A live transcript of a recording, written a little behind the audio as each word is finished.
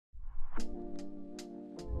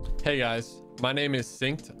Hey guys, my name is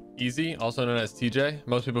sYnceDez, also known as TJ.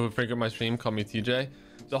 Most people who frequent my stream call me TJ.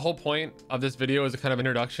 The whole point of this video is a kind of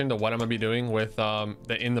introduction to what I'm gonna be doing with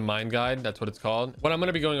the In the Mind guide. That's what it's called. What I'm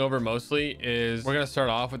gonna be going over mostly is we're gonna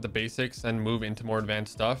start off with the basics and move into more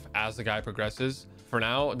advanced stuff as the guide progresses. For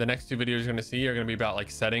now, the next two videos you're gonna see are gonna be about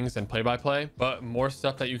like settings and play-by-play, but more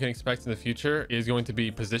stuff that you can expect in the future is going to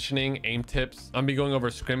be positioning, aim tips. I'm gonna be going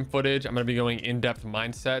over scrim footage. I'm gonna be going in-depth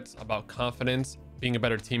mindsets about confidence, being a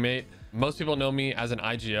better teammate. Most people know me as an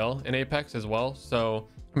IGL in Apex as well, so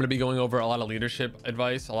I'm going to be going over a lot of leadership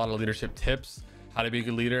advice, a lot of leadership tips, how to be a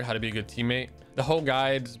good leader, how to be a good teammate. The whole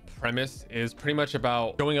guide's premise is pretty much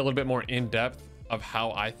about going a little bit more in depth of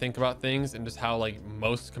how I think about things and just how like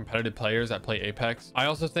most competitive players that play Apex. I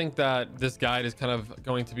also think that this guide is kind of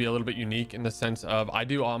going to be a little bit unique in the sense of I'm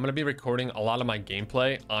going to be recording a lot of my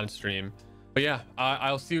gameplay on stream. But yeah,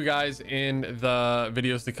 I'll see you guys in the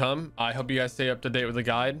videos to come. I hope you guys stay up to date with the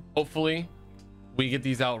guide. Hopefully we get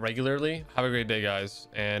these out regularly. Have a great day, guys,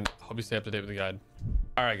 and hope you stay up to date with the guide.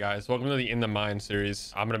 All right, guys, welcome to the In the Mind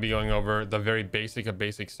series. I'm going to be going over the very basic of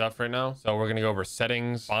basic stuff right now. So we're going to go over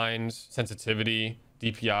settings, binds, sensitivity,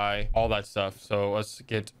 DPI, all that stuff. So let's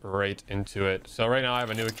get right into it. So right now I have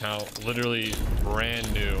a new account, literally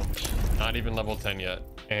brand new, not even level 10 yet.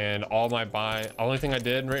 And all my only thing I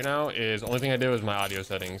did was my audio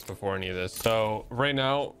settings before any of this. So right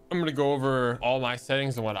now I'm going to go over all my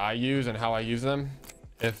settings and what I use and how I use them.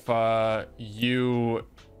 If this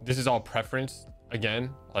is all preference. Again,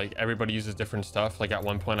 like everybody uses different stuff. Like at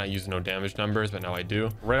one point I used no damage numbers, but now I do.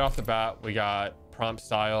 Right off the bat, we got prompt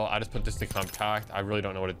style. I just put this to compact. I really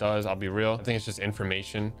don't know what it does. I'll be real. I think it's just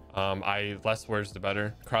information. Less words the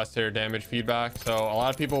better. Crosshair damage feedback. So a lot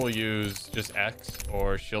of people will use just X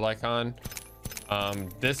or shield icon.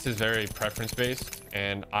 This is very preference based,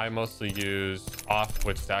 and I mostly use off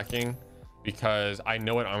with stacking because I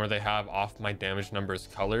know what armor they have off my damage numbers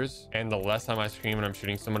colors, and the less on my screen when I'm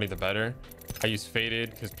shooting somebody, the better. I use faded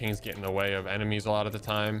because pings get in the way of enemies a lot of the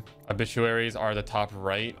time. Obituaries are the top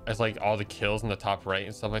right. It's like all the kills in the top right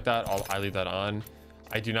and stuff like that. I leave that on.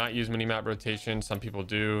 I do not use minimap rotation. Some people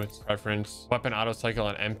do. It's preference. Weapon auto cycle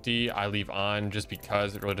on empty I leave on just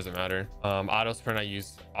because it really doesn't matter. Auto sprint I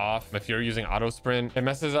use off. If you're using auto sprint, it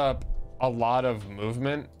messes up a lot of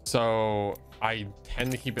movement, so I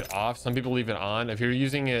tend to keep it off. Some people leave it on. If you're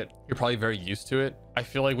using it, you're probably very used to it. I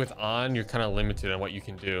feel like with on, you're kind of limited on what you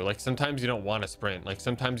can do. Like sometimes you don't want to sprint. Like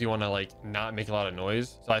sometimes you want to like not make a lot of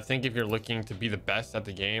noise. So I think if you're looking to be the best at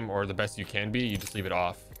the game or the best you can be, you just leave it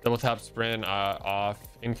off. Double tap sprint off.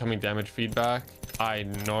 Incoming damage feedback, I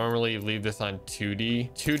normally leave this on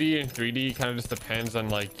 2D. 2D and 3D kind of just depends on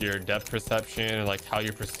like your depth perception and like how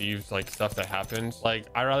you perceive like stuff that happens. Like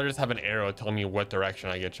I'd rather just have an arrow telling me what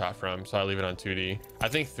direction I get shot from, so I leave it on 2D. I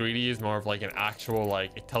think 3D is more of like an actual,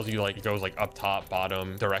 like it tells you like it goes like up, top,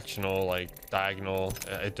 bottom, directional, like diagonal.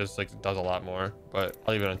 It just like does a lot more, but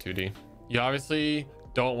I'll leave it on 2D. You obviously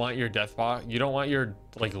don't want your death box, you don't want your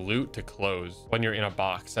like loot to close when you're in a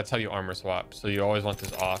box. That's how you armor swap, so you always want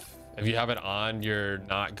this off. If you have it on, you're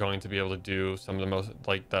not going to be able to do some of the most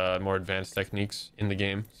like the more advanced techniques in the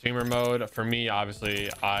game. Streamer mode for me, obviously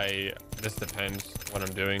this depends what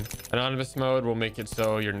I'm doing. Anonymous mode will make it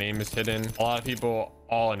so your name is hidden. A lot of people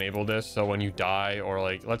all enable this, so when you die, or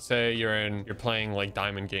like let's say you're playing like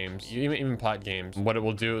diamond games, even plat games, what it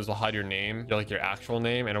will do is it'll hide your name, like your actual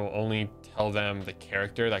name, and it will only tell them the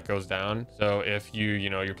character that goes down. So if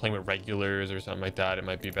you're playing with regulars or something like that, it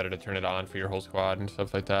might be better to turn it on for your whole squad and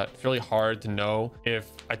stuff like that. It's really hard to know if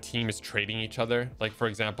a team is trading each other. Like for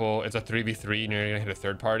example, it's a 3v3 and you're gonna hit a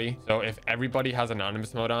third party. So if everybody has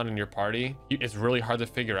anonymous mode on in your party, it's really hard to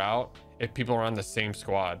figure out if people are on the same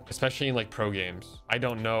squad, especially in like pro games. I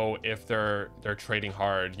don't know if they're trading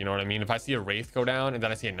hard, you know what I mean? If I see a wraith go down and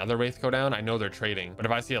then I see another wraith go down, I know they're trading. But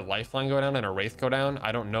if I see a lifeline go down and a wraith go down,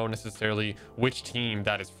 I don't know necessarily which team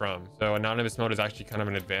that is from. So anonymous mode is actually kind of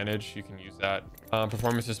an advantage. You can use that.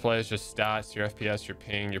 Performance display is just stats, your FPS, your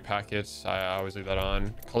ping, your packets. I always leave that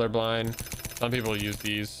on. Colorblind, some people use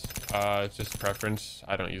these. It's just preference.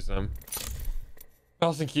 I don't use them.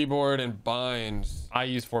 Mouse and keyboard and binds. I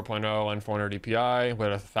use 4.0 on 400 DPI with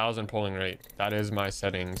 1000 polling rate. That is my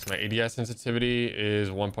settings. My ADS sensitivity is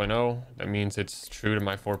 1.0. That means it's true to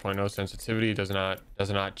my 4.0 sensitivity. It does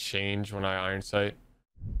not change when I iron sight.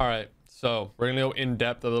 All right, so we're gonna go in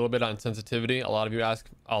depth a little bit on sensitivity. A lot of you asked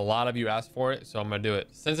for it, so I'm gonna do it.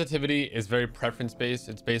 Sensitivity is very preference based.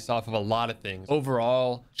 It's based off of a lot of things.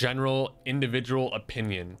 Overall, general individual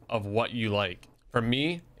opinion of what you like. For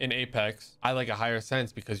me, in Apex, I like a higher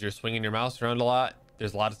sense because you're swinging your mouse around a lot.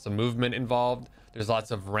 There's lots of movement involved. there's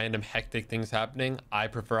lots of random hectic things happening, I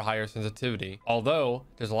prefer higher sensitivity. Although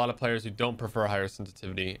there's a lot of players who don't prefer higher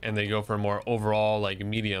sensitivity and they go for more overall like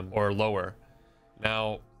medium or lower.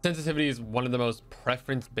 Now, sensitivity is one of the most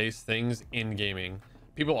preference-based things in gaming.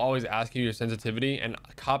 People always ask you your sensitivity, and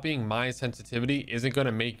copying my sensitivity isn't going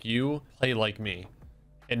to make you play like me.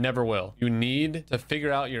 It never will. You need to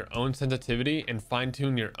figure out your own sensitivity and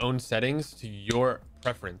fine-tune your own settings to your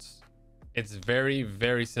preference. It's very,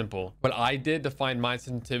 very simple. What I did to find my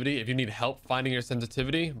sensitivity, if you need help finding your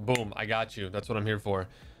sensitivity, boom, I got you. That's what I'm here for.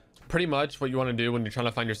 Pretty much what you want to do when you're trying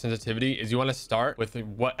to find your sensitivity is you want to start with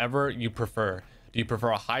whatever you prefer. Do you prefer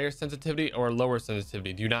a higher sensitivity or a lower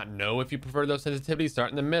sensitivity? Do you not know if you prefer those sensitivities? Start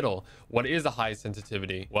in the middle. What is a high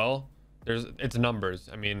sensitivity? Well, it's numbers.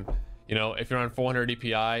 I mean, you know, if you're on 400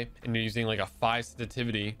 DPI and you're using like a 5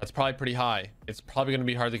 sensitivity, that's probably pretty high. It's probably going to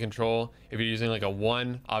be hard to control. If you're using like a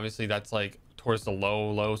 1, obviously that's like towards the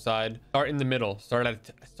low side. Start in the middle. Start at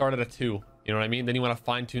a 2. You know what I mean? Then you want to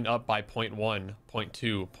fine tune up by 0.1,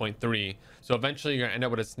 0.2, 0.3. So eventually you're going to end up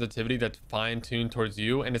with a sensitivity that's fine tuned towards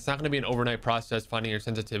you. And it's not going to be an overnight process finding your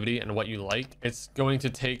sensitivity and what you like. It's going to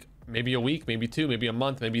take maybe a week, maybe 2, maybe a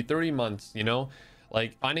month, maybe 30 months, you know?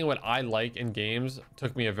 Like finding what I like in games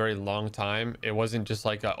took me a very long time. It wasn't just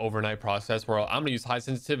like an overnight process where I'm gonna use high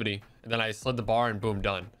sensitivity and then I slid the bar and boom,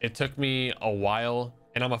 done. It took me a while,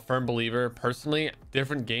 and I'm a firm believer personally,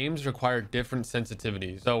 different games require different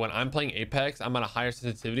sensitivities. So when I'm playing Apex, I'm on a higher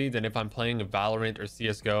sensitivity than if I'm playing Valorant or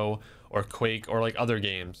CSGO or Quake or like other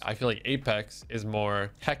games. I feel like Apex is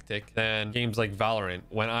more hectic than games like Valorant.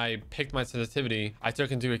 When I picked my sensitivity, I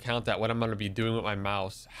took into account that what I'm going to be doing with my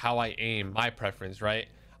mouse, how I aim, my preference, right?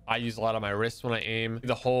 I use a lot of my wrists when I aim.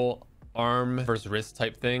 The whole arm versus wrist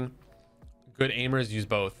type thing. Good aimers use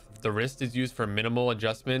both. The wrist is used for minimal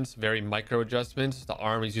adjustments, very micro adjustments. The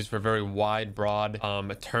arm is used for very wide, broad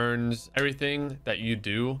turns. Everything that you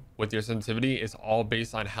do with your sensitivity is all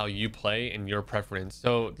based on how you play and your preference.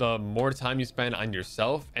 So the more time you spend on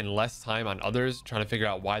yourself and less time on others trying to figure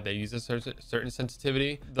out why they use a certain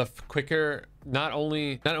sensitivity, the quicker, not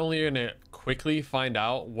only you're gonna quickly find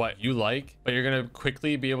out what you like, but you're gonna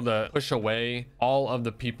quickly be able to push away all of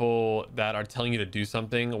the people that are telling you to do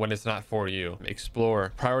something when it's not for you.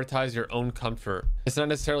 Explore, prioritize your own comfort. It's not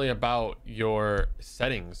necessarily about your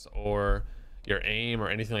settings or your aim or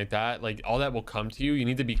anything like that. Like all that will come to you. You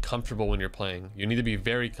need to be comfortable when you're playing. You need to be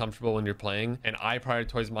very comfortable when you're playing, and I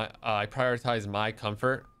prioritize my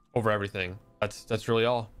comfort over everything. That's really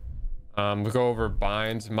all. We go over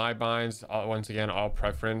binds. My binds, once again, all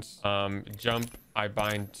preference. Jump, I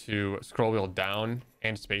bind to scroll wheel down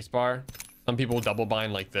and spacebar. Some people double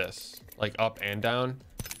bind like this, like up and down,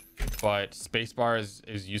 but spacebar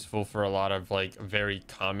is useful for a lot of like very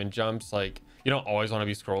common jumps. Like you don't always want to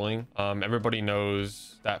be scrolling. Everybody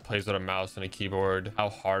knows that plays with a mouse and a keyboard how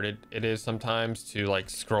hard it is sometimes to like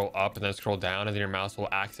scroll up and then scroll down, and then your mouse will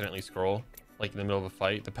accidentally scroll like in the middle of a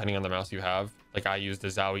fight, depending on the mouse you have. Like I use the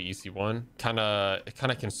Zowie EC1. It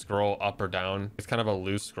kind of can scroll up or down. It's kind of a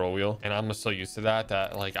loose scroll wheel, and I'm so used to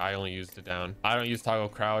that like I only use the down. I don't use toggle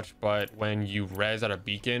crouch, but when you res at a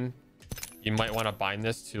beacon, you might want to bind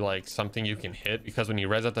this to like something you can hit, because when you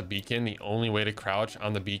res at the beacon, the only way to crouch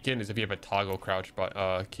on the beacon is if you have a toggle crouch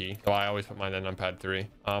key. So I always put mine in numpad 3.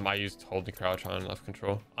 I used hold to crouch on left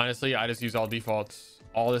control. Honestly, I just use all defaults.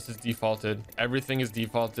 All this is defaulted. Everything is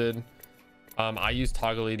defaulted. I use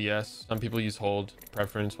toggle ADS. Some people use hold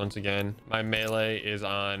preference. Once again, my melee is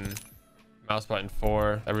on mouse button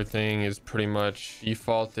 4. Everything is pretty much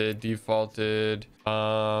defaulted.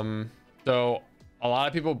 So a lot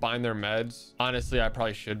of people bind their meds. Honestly, I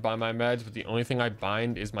probably should bind my meds, but the only thing I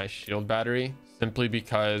bind is my shield battery, simply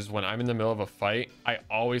because when I'm in the middle of a fight, I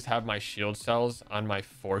always have my shield cells on my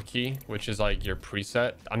 4 key, which is like your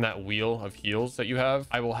preset on that wheel of heals that you have.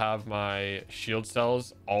 I will have my shield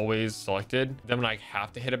cells always selected. Then when I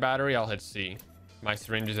have to hit a battery, I'll hit C. My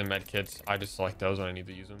syringes and med kits, I just select those when I need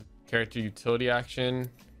to use them. Character utility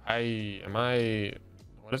action.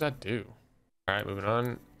 What does that do? All right, moving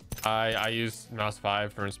on. I use mouse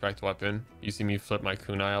 5 for inspect weapon. You see me flip my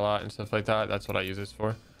kunai a lot and stuff like that. That's what I use this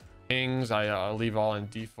for. Things I leave all in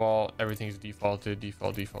default. Everything's defaulted.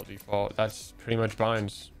 Default. That's pretty much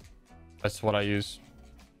binds. That's what I use.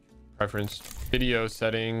 Preference. Video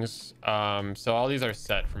settings. So all these are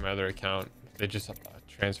set from my other account. It just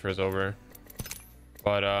transfers over.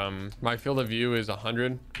 But my field of view is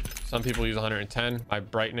 100. Some people use 110. My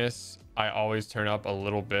brightness, I always turn up a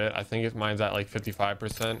little bit. I think mine's at like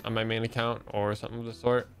 55% on my main account or something of the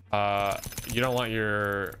sort. You don't want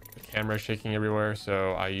your camera shaking everywhere,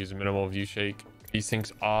 so I use minimal view shake.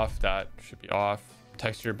 Desyncs off, that should be off.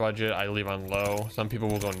 Texture budget, I leave on low. Some people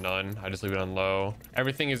will go none. I just leave it on low.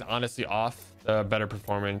 Everything is honestly off. The better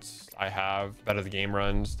performance I have, better the game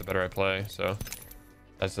runs, the better I play. So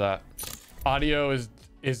that's that. Audio is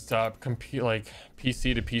compete like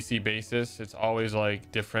PC to PC basis. It's always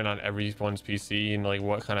like different on everyone's PC, and like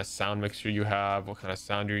what kind of sound mixture you have, what kind of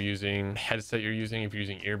sound you're using, headset you're using, if you're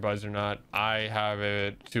using earbuds or not. I have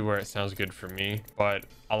it to where it sounds good for me, but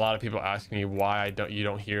a lot of people ask me why you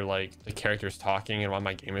don't hear like the characters talking and why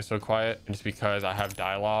my game is so quiet. And it's because I have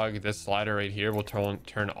dialogue. This slider right here will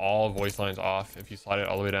turn all voice lines off if you slide it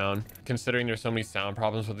all the way down. Considering there's so many sound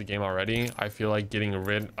problems with the game already, I feel like getting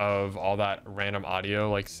rid of all that random audio,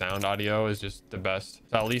 like sound audio, is just the best.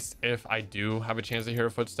 So at least if I do have a chance to hear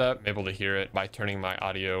a footstep, I'm able to hear it by turning my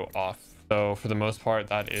audio off. So for the most part,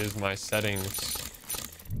 that is my settings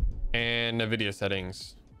and the video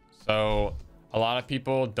settings. So a lot of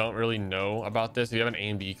people don't really know about this. If you have an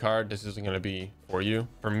AMD card, this isn't going to be for you.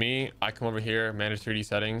 For me, I come over here, manage 3D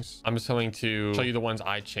settings. I'm just going to show you the ones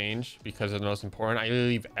I change because they're the most important. I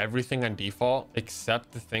leave everything on default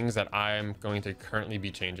except the things that I am going to currently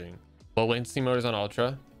be changing. Low latency mode is on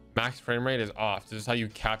ultra. Max frame rate is off. This is how you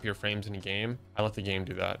cap your frames in a game. I let the game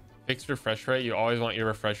do that. Fixed refresh rate. You always want your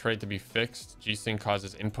refresh rate to be fixed. G-Sync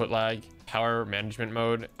causes input lag. Power management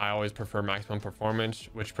mode, I always prefer maximum performance,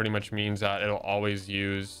 which pretty much means that it'll always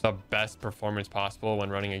use the best performance possible when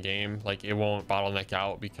running a game. Like it won't bottleneck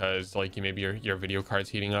out because like maybe your video card's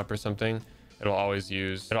heating up or something. It'll always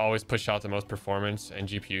push out the most performance and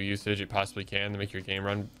GPU usage it possibly can to make your game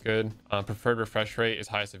run good. Preferred refresh rate is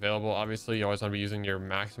highest available. Obviously, you always want to be using your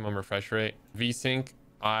maximum refresh rate. VSync,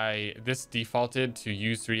 this defaulted to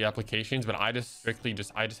use 3D applications, but I just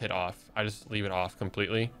hit off. I just leave it off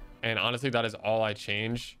completely. And honestly, that is all I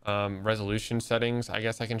change. Resolution settings, I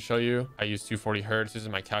guess I can show you. I use 240 Hertz. This is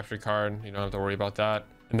my capture card. You don't have to worry about that.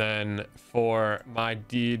 And then for my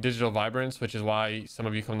digital vibrance, which is why some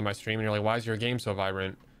of you come to my stream and you're like, why is your game so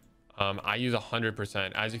vibrant? I use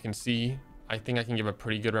 100%. As you can see, I think I can give a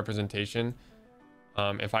pretty good representation.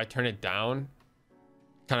 If I turn it down,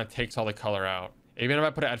 it kind of takes all the color out. Even if I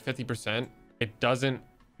put it at 50%, it doesn't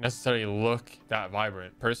necessarily look that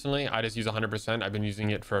vibrant. Personally, I just use 100%. I've been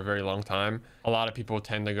using it for a very long time. A lot of people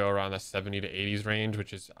tend to go around the 70 to 80s range,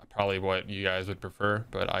 which is probably what you guys would prefer,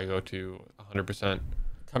 but I go to 100%.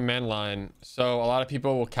 Command line. So a lot of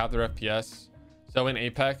people will cap their FPS. So in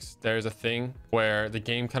Apex, there's a thing where the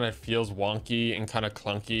game kind of feels wonky and kind of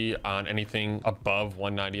clunky on anything above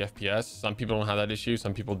 190 FPS. Some people don't have that issue,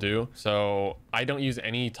 some people do. So I don't use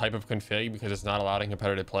any type of config because it's not allowed in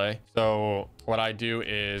competitive play. So what I do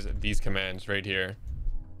is these commands right here.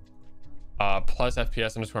 Plus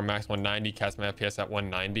FPS underscore max 190 caps my FPS at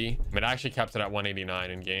 190. It actually caps it at 189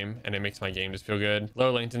 in game, and it makes my game just feel good.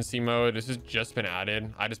 Low latency mode, this has just been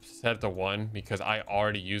added. I just set it to 1 because I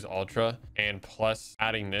already use ultra, and plus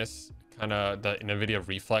adding this kind of the NVIDIA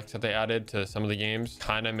reflex that they added to some of the games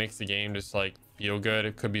kind of makes the game just like feel good.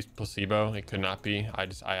 It could be placebo, it could not be.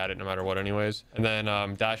 I add it no matter what anyways. And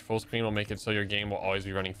then dash full screen will make it so your game will always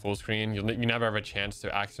be running full screen. You never have a chance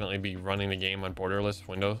to accidentally be running the game on borderless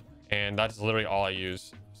window. And that's literally all I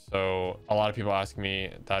use. So a lot of people ask me,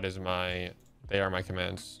 they are my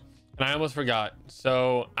commands. And I almost forgot.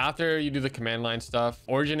 So after you do the command line stuff,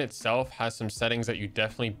 Origin itself has some settings that you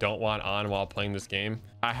definitely don't want on while playing this game.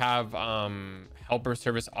 I have helper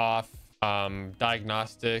service off,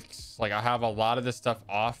 diagnostics. Like I have a lot of this stuff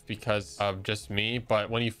off because of just me. But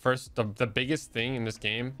when you first, the biggest thing in this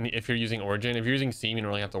game, if you're using Origin, if you're using Steam, you don't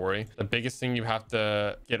really have to worry. The biggest thing you have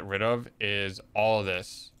to get rid of is all of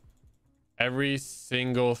this. Every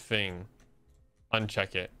single thing,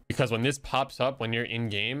 uncheck it, because when this pops up when you're in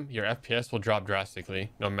game, your FPS will drop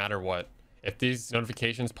drastically no matter what. If these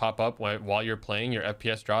notifications pop up while you're playing, your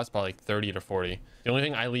FPS drops by like 30 to 40. The only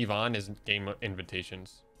thing I leave on is game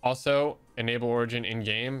invitations. Also, enable Origin in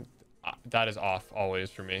game, that is off always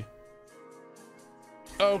for me.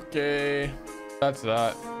 Okay, that's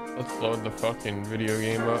that. Let's load the fucking video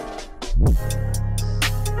game up.